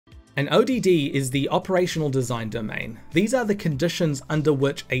An ODD is the operational design domain. These are the conditions under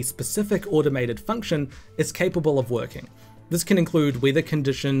which a specific automated function is capable of working. This can include weather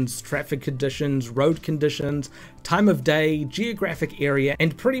conditions, traffic conditions, road conditions, time of day, geographic area,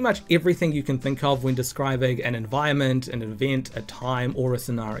 and pretty much everything you can think of when describing an environment, an event, a time, or a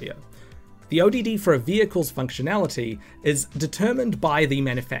scenario. The ODD for a vehicle's functionality is determined by the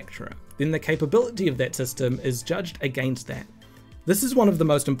manufacturer. Then the capability of that system is judged against that. This is one of the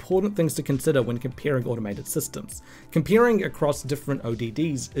most important things to consider when comparing automated systems. Comparing across different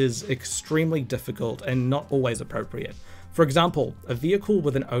ODDs is extremely difficult and not always appropriate. For example, a vehicle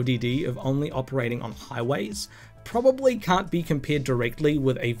with an ODD of only operating on highways probably can't be compared directly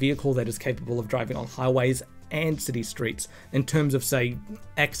with a vehicle that is capable of driving on highways and city streets in terms of, say,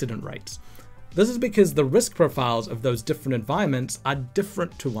 accident rates. This is because the risk profiles of those different environments are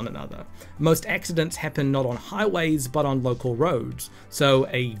different to one another. Most accidents happen not on highways but on local roads, so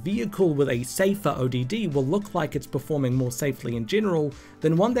a vehicle with a safer ODD will look like it's performing more safely in general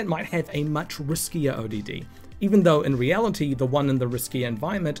than one that might have a much riskier ODD, even though in reality the one in the riskier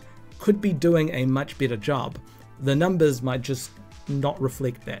environment could be doing a much better job. The numbers might just not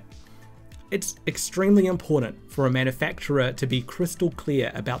reflect that. It's extremely important for a manufacturer to be crystal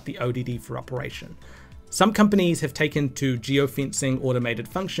clear about the ODD for operation. Some companies have taken to geofencing automated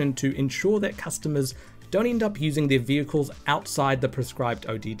function to ensure that customers don't end up using their vehicles outside the prescribed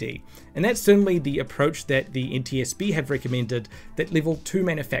ODD. And that's certainly the approach that the NTSB have recommended that level 2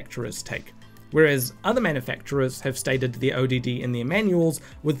 manufacturers take. Whereas other manufacturers have stated the ODD in their manuals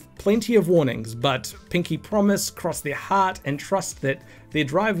with plenty of warnings, but pinky promise, cross their heart, and trust that their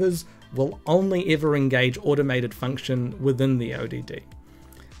drivers will only ever engage automated function within the ODD.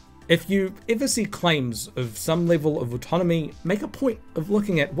 If you ever see claims of some level of autonomy, make a point of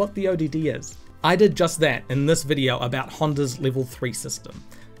looking at what the ODD is. I did just that in this video about Honda's level 3 system.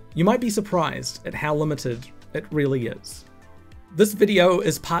 You might be surprised at how limited it really is. This video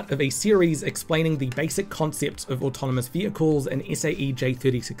is part of a series explaining the basic concepts of autonomous vehicles and SAE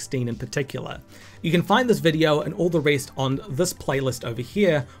J3016 in particular. You can find this video and all the rest on this playlist over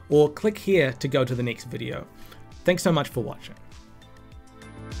here, or click here to go to the next video. Thanks so much for watching.